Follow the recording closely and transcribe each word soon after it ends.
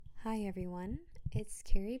Hi everyone, it's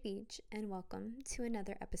Carrie Beach and welcome to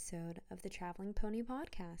another episode of the Traveling Pony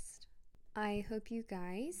Podcast. I hope you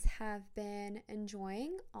guys have been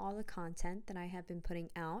enjoying all the content that I have been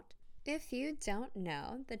putting out. If you don't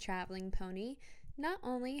know, the Traveling Pony not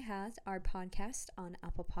only has our podcast on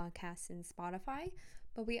Apple Podcasts and Spotify,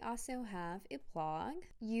 but we also have a blog.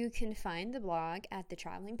 You can find the blog at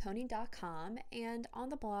thetravelingpony.com, and on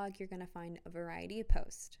the blog you're going to find a variety of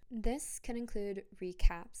posts. This can include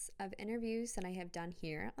recaps of interviews that I have done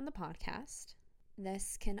here on the podcast.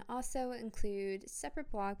 This can also include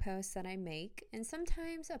separate blog posts that I make, and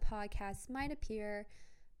sometimes a podcast might appear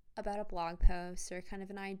about a blog post or kind of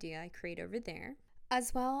an idea I create over there.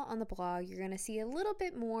 As well, on the blog, you're going to see a little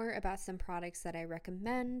bit more about some products that I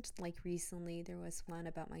recommend. Like recently, there was one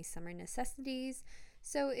about my summer necessities.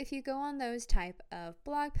 So if you go on those type of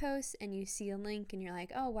blog posts and you see a link and you're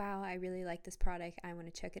like, oh wow, I really like this product, I want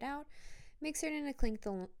to check it out, make certain to click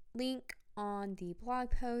the link on the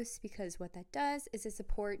blog post, because what that does is it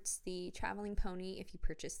supports the Traveling Pony if you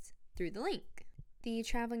purchase through the link. The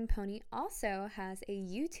Traveling Pony also has a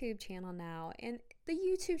YouTube channel now, and the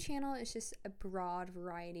YouTube channel is just a broad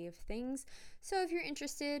variety of things. So if you're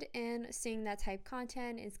interested in seeing that type of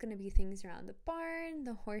content, it's going to be things around the barn,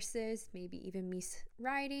 the horses, maybe even me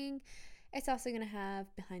riding. It's also going to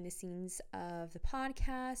have behind the scenes of the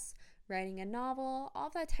podcast, writing a novel,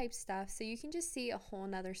 all that type stuff, so you can just see a whole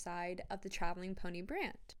nother side of the Traveling Pony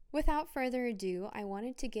brand. Without further ado, I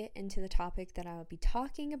wanted to get into the topic that I will be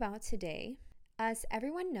talking about today. As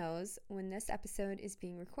everyone knows, when this episode is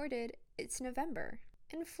being recorded, it's November.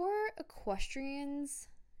 And for equestrians,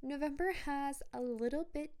 November has a little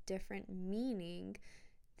bit different meaning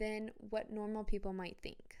than what normal people might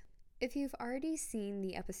think. If you've already seen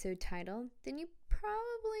the episode title, then you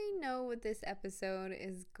probably know what this episode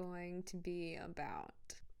is going to be about.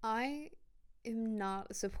 I am not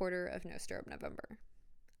a supporter of No Stirrup November.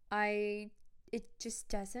 It just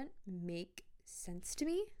doesn't make sense to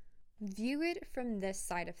me. View it from this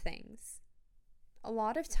side of things. A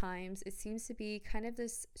lot of times it seems to be kind of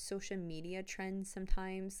this social media trend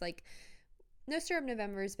sometimes. Like, No Stirrup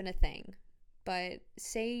November has been a thing, but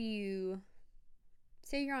say you're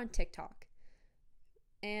on TikTok,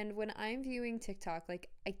 and when I'm viewing TikTok, like,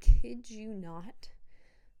 I kid you not,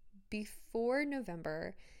 before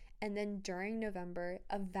November and then during November,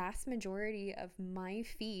 a vast majority of my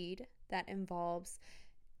feed that involves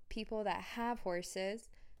people that have horses,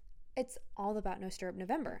 it's all about No Stirrup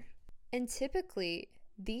November. And typically,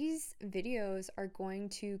 these videos are going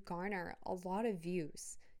to garner a lot of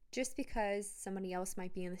views just because somebody else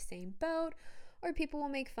might be in the same boat, or people will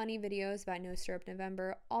make funny videos about No Stirrup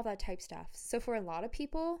November, all that type stuff. So for a lot of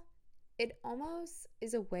people, it almost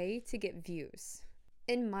is a way to get views.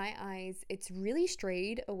 In my eyes, it's really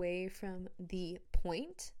strayed away from the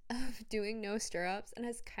point of doing no stirrups and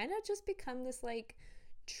has kind of just become this like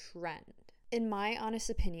trend. In my honest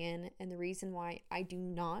opinion, and the reason why I do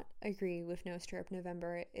not agree with No Stirrup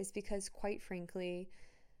November is because, quite frankly,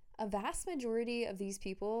 a vast majority of these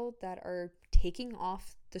people that are taking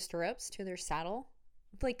off the stirrups to their saddle,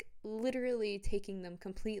 like literally taking them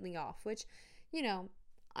completely off, which,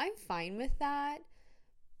 I'm fine with that.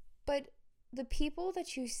 But the people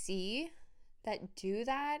that you see that do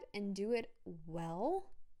that and do it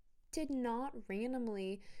well did not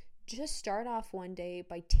randomly just start off one day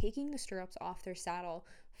by taking the stirrups off their saddle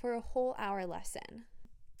for a whole hour lesson.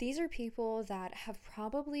 These are people that have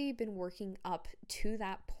probably been working up to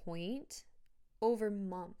that point over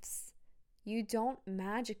months. You don't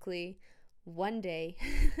magically one day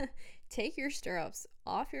take your stirrups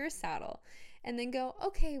off your saddle and then go,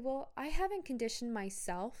 okay, well, I haven't conditioned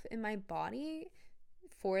myself and my body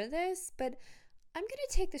for this, but I'm going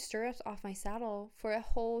to take the stirrups off my saddle for a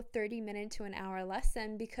whole 30-minute to an hour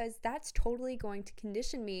lesson because that's totally going to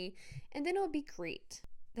condition me, and then it'll be great.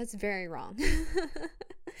 That's very wrong.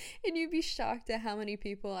 And you'd be shocked at how many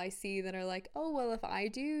people I see that are like, oh, well, if I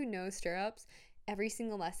do no stirrups every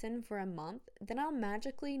single lesson for a month, then I'll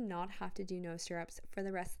magically not have to do no stirrups for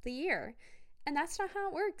the rest of the year. And that's not how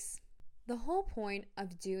it works. The whole point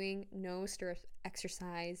of doing no stirrups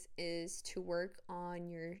exercise is to work on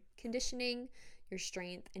your conditioning, your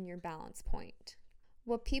strength, and your balance point.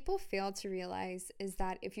 What people fail to realize is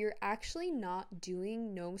that if you're actually not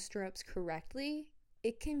doing no stirrups correctly,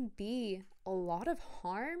 it can be a lot of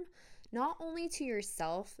harm, not only to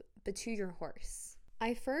yourself, but to your horse.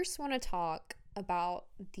 I first want to talk about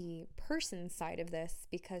the person side of this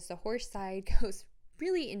because the horse side goes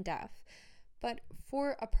really in depth. But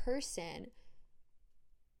for a person,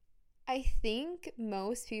 I think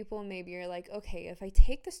most people maybe are like, okay, if I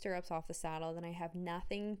take the stirrups off the saddle, then I have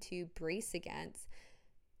nothing to brace against.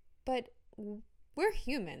 but we're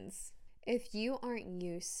humans. If you aren't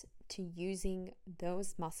used to using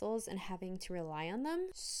those muscles and having to rely on them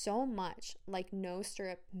so much, like no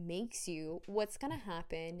stirrup makes you, what's gonna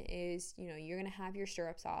happen is, you're gonna have your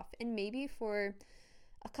stirrups off, and maybe for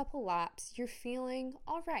a couple laps you're feeling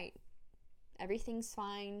all right, everything's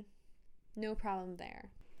fine, no problem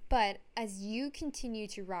there. But as you continue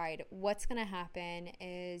to ride, what's gonna happen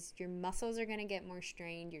is your muscles are gonna get more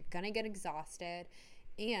strained, you're gonna get exhausted,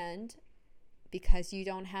 and because you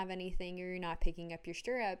don't have anything or you're not picking up your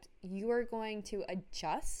stirrups, you are going to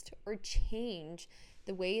adjust or change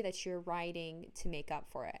the way that you're riding to make up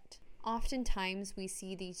for it. Oftentimes we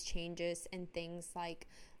see these changes in things like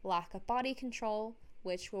lack of body control,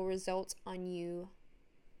 which will result on you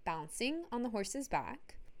bouncing on the horse's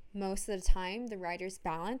back. Most of the time, the rider's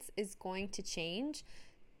balance is going to change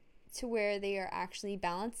to where they are actually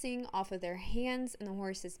balancing off of their hands in the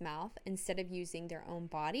horse's mouth instead of using their own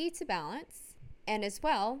body to balance. And as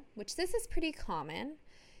well, which this is pretty common,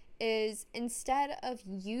 is instead of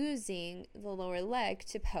using the lower leg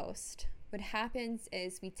to post, what happens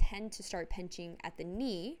is we tend to start pinching at the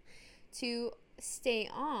knee to stay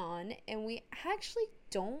on, and we actually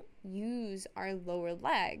don't use our lower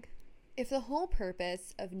leg. If the whole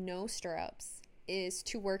purpose of no stirrups is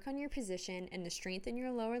to work on your position and to strengthen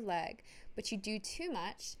your lower leg, but you do too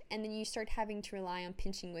much and then you start having to rely on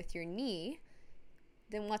pinching with your knee,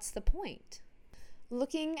 then what's the point?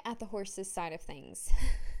 Looking at the horse's side of things,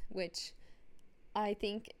 which I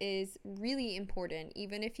think is really important,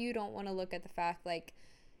 even if you don't want to look at the fact, like,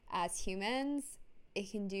 as humans, it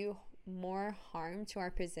can do more harm to our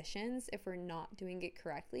positions if we're not doing it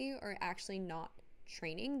correctly or actually not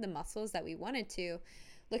training the muscles that we wanted to.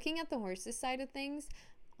 Looking at the horse's side of things,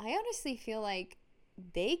 I honestly feel like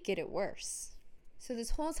they get it worse. So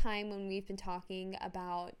this whole time when we've been talking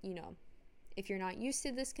about, if you're not used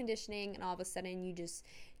to this conditioning and all of a sudden you just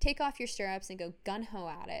take off your stirrups and go gung-ho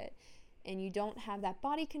at it, and you don't have that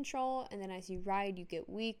body control, and then as you ride you get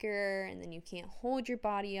weaker, and then you can't hold your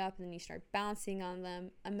body up, and then you start bouncing on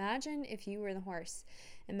them. Imagine if you were the horse.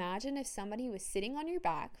 Imagine if somebody was sitting on your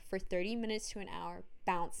back for 30 minutes to an hour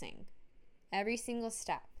bouncing every single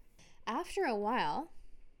step. After a while,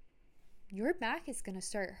 your back is going to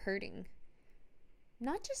start hurting.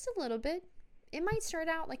 Not just a little bit. It might start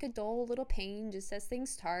out like a dull little pain just as things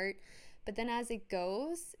start, but then as it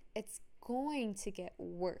goes, it's going to get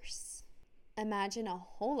worse. Imagine a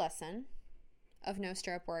whole lesson of no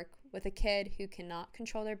stirrup work with a kid who cannot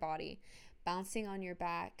control their body, bouncing on your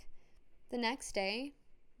back. The next day,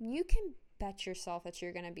 you can bet yourself that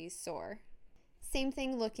you're going to be sore. Same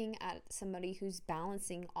thing looking at somebody who's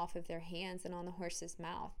balancing off of their hands and on the horse's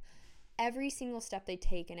mouth. Every single step they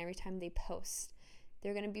take and every time they post,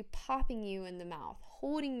 they're going to be popping you in the mouth,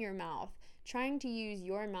 holding your mouth, trying to use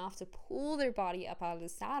your mouth to pull their body up out of the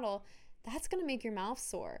saddle. That's going to make your mouth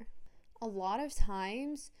sore. A lot of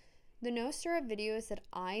times, the no stirrup videos that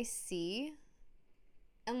I see,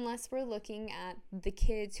 unless we're looking at the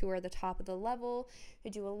kids who are the top of the level, who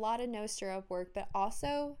do a lot of no stirrup work, but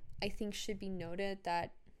also I think should be noted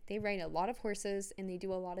that they ride a lot of horses and they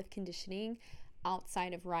do a lot of conditioning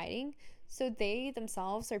outside of riding. So they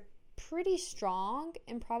themselves are pretty strong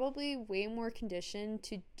and probably way more conditioned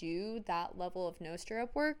to do that level of no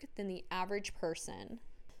stirrup work than the average person.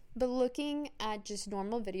 But looking at just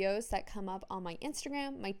normal videos that come up on my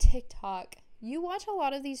Instagram, my TikTok, you watch a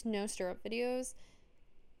lot of these no stirrup videos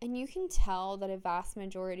and you can tell that a vast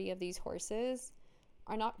majority of these horses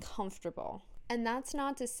are not comfortable. And that's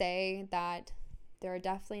not to say that there are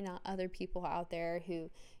definitely not other people out there who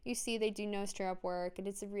you see they do no stirrup work and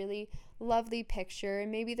it's a really lovely picture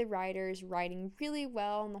and maybe the rider is riding really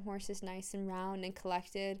well and the horse is nice and round and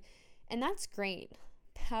collected, and that's great.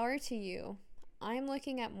 Power to you. I'm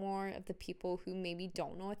looking at more of the people who maybe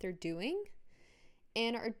don't know what they're doing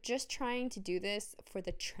and are just trying to do this for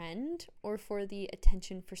the trend or for the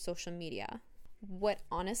attention for social media. What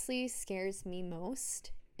honestly scares me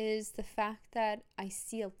most is the fact that I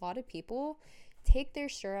see a lot of people take their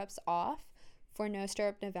stirrups off for No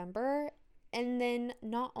Stirrup November, and then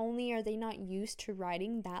not only are they not used to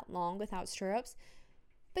riding that long without stirrups,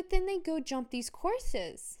 but then they go jump these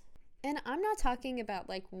courses. And I'm not talking about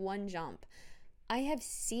like one jump. I have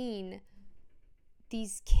seen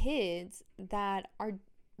these kids that are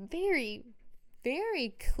very,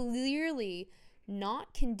 very clearly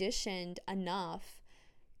not conditioned enough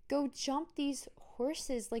go jump these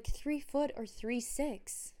horses like 3 foot or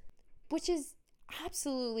 3.6, which is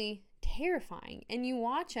absolutely terrifying. And you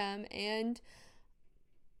watch them and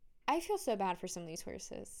I feel so bad for some of these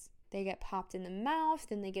horses. They get popped in the mouth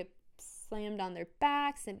and they get slammed on their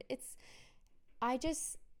backs, and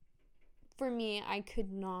for me, I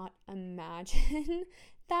could not imagine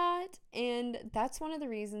that. And that's one of the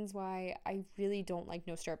reasons why I really don't like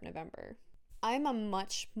No Stirrup November. I'm a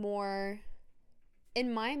much more,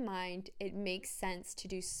 in my mind, it makes sense to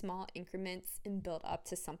do small increments and build up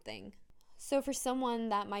to something. So for someone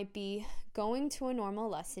that might be going to a normal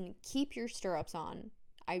lesson, keep your stirrups on.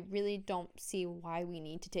 I really don't see why we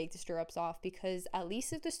need to take the stirrups off, because at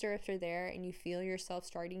least if the stirrups are there and you feel yourself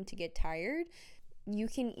starting to get tired, you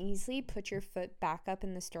can easily put your foot back up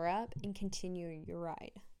in the stirrup and continue your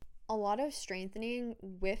ride. A lot of strengthening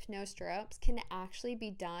with no stirrups can actually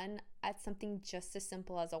be done at something just as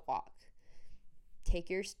simple as a walk.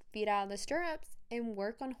 Take your feet out of the stirrups and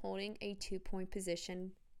work on holding a 2-point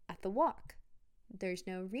position at the walk. There's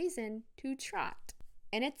no reason to trot.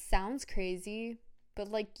 And it sounds crazy, but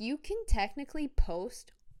like, you can technically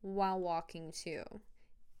post while walking too.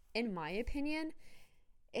 In my opinion,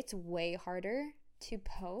 it's way harder to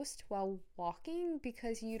post while walking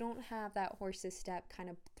because you don't have that horse's step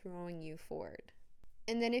kind of throwing you forward.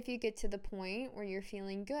 And then if you get to the point where you're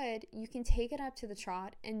feeling good, you can take it up to the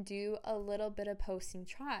trot and do a little bit of posting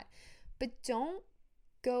trot. But don't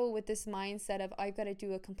go with this mindset of, I've got to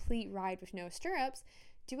do a complete ride with no stirrups.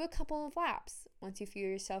 Do a couple of laps. Once you feel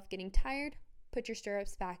yourself getting tired, put your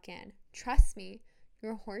stirrups back in. Trust me,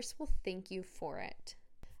 your horse will thank you for it.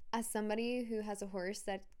 As somebody who has a horse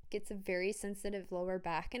that gets a very sensitive lower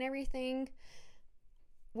back and everything,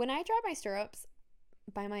 when I drive my stirrups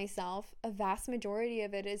by myself, a vast majority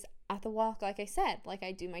of it is at the walk. Like I said, like,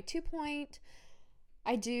 I do my 2-point,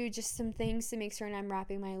 I do just some things to make certain I'm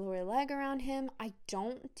wrapping my lower leg around him. I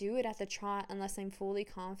don't do it at the trot unless I'm fully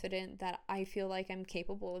confident that I feel like I'm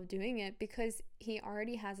capable of doing it, because he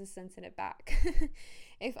already has a sensitive back.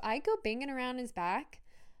 If I go banging around his back,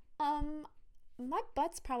 my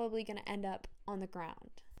butt's probably going to end up on the ground.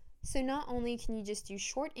 So not only can you just do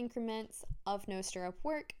short increments of no stirrup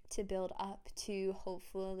work to build up to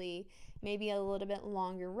hopefully maybe a little bit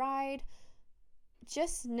longer ride,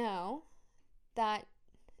 just know that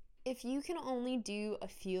if you can only do a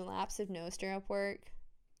few laps of no stirrup work,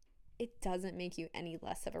 it doesn't make you any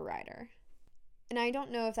less of a rider. And I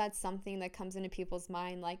don't know if that's something that comes into people's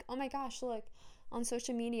mind, like, oh my gosh, look, on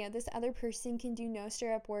social media, this other person can do no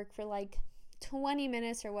stirrup work for like 20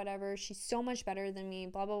 minutes or whatever. She's so much better than me,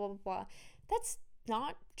 blah, blah, blah, blah. That's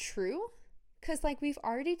not true. Because like we've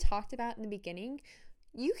already talked about in the beginning,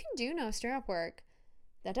 you can do no stirrup work.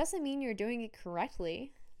 That doesn't mean you're doing it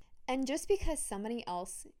correctly. And just because somebody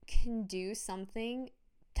else can do something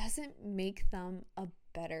doesn't make them a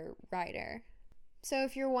better rider. So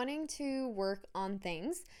if you're wanting to work on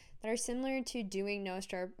things that are similar to doing no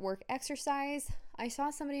stirrup work exercise, I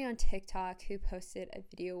saw somebody on TikTok who posted a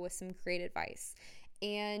video with some great advice.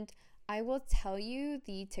 And I will tell you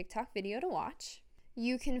the TikTok video to watch.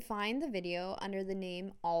 You can find the video under the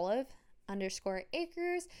name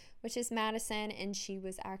Olive_Acres, which is Madison, and she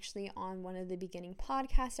was actually on one of the beginning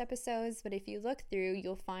podcast episodes. But if you look through,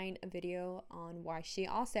 you'll find a video on why she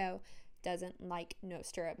also doesn't like No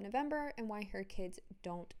Stirrup November and why her kids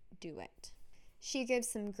don't do it. She gives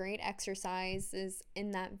some great exercises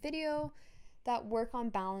in that video that work on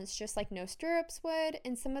balance just like no stirrups would,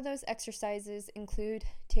 and some of those exercises include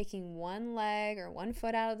taking one leg or one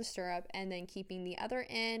foot out of the stirrup and then keeping the other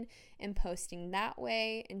in and posting that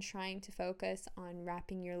way, and trying to focus on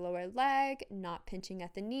wrapping your lower leg, not pinching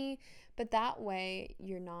at the knee, but that way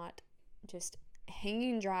you're not just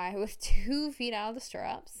hanging dry with 2 feet out of the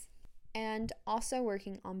stirrups. And also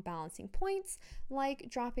working on balancing points, like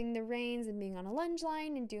dropping the reins and being on a lunge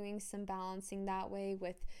line and doing some balancing that way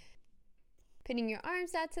with putting your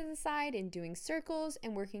arms out to the side and doing circles,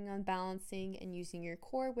 and working on balancing and using your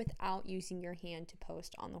core without using your hand to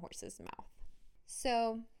post on the horse's mouth.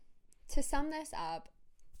 So to sum this up,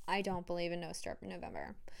 I don't believe in No Stirrup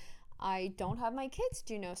November. I don't have my kids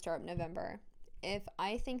do No Stirrup November. If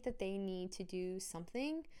I think that they need to do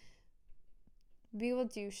something, we will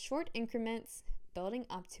do short increments building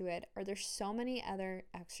up to it, or there's so many other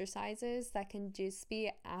exercises that can just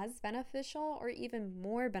be as beneficial or even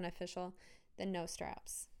more beneficial than no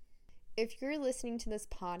stirrups. If you're listening to this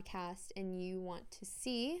podcast and you want to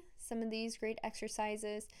see some of these great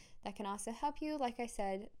exercises that can also help you, like I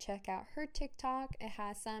said, check out her TikTok. It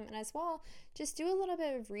has some, and as well, just do a little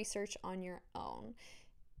bit of research on your own.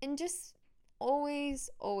 And just always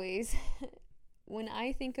when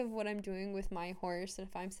I think of what I'm doing with my horse, and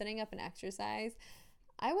if I'm setting up an exercise,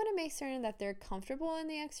 I want to make certain that they're comfortable in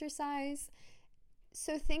the exercise.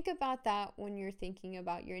 So think about that when you're thinking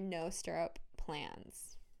about your no stirrup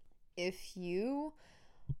plans. If you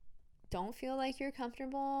don't feel like you're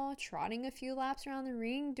comfortable trotting a few laps around the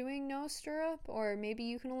ring doing no stirrup, or maybe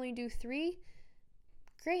you can only do 3,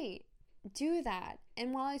 great, do that.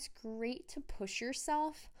 And while it's great to push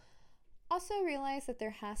yourself, also realize that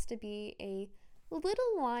there has to be a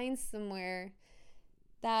little line somewhere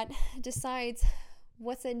that decides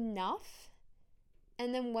what's enough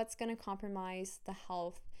and then what's going to compromise the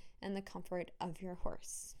health and the comfort of your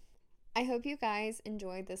horse. I hope you guys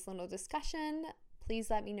enjoyed this little discussion. Please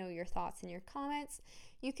let me know your thoughts in your comments.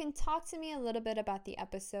 You can talk to me a little bit about the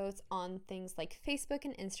episodes on things like Facebook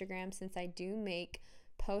and Instagram, since I do make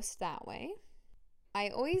posts that way. I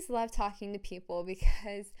always love talking to people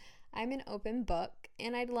because I'm an open book,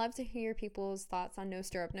 and I'd love to hear people's thoughts on No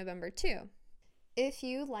Stirrup November too. If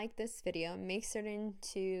you like this video, make certain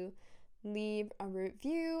to leave a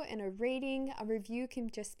review and a rating. A review can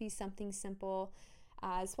just be something simple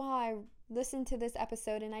as, well, I listened to this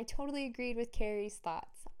episode and I totally agreed with Carrie's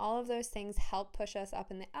thoughts. All of those things help push us up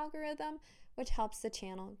in the algorithm, which helps the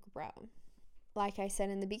channel grow. Like I said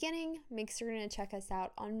in the beginning, make certain to check us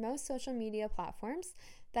out on most social media platforms.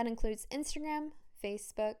 That includes Instagram,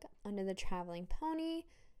 Facebook under the Traveling Pony,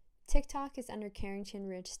 TikTok is under Carrington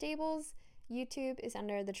Ridge Stables, YouTube is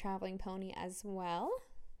under the Traveling Pony as well.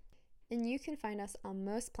 And you can find us on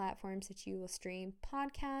most platforms that you will stream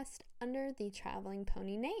podcast under the Traveling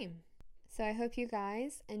Pony name. So I hope you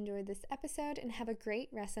guys enjoyed this episode and have a great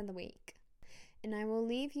rest of the week. And I will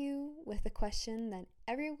leave you with the question that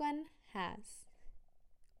everyone has.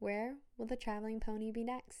 Where will the Traveling Pony be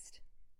next?